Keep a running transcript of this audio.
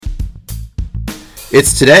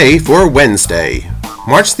It's today for Wednesday,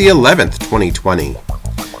 March the 11th, 2020.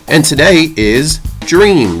 And today is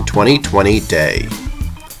Dream 2020 Day.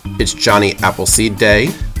 It's Johnny Appleseed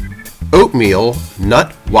Day, Oatmeal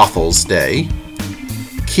Nut Waffles Day,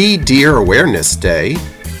 Key Deer Awareness Day,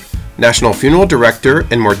 National Funeral Director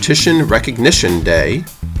and Mortician Recognition Day,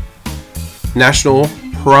 National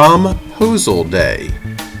Promposal Day,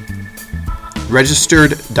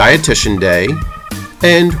 Registered Dietitian Day,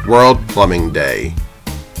 and World Plumbing Day.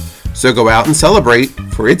 So go out and celebrate,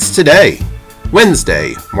 for it's today,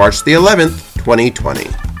 Wednesday, March the 11th,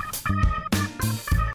 2020.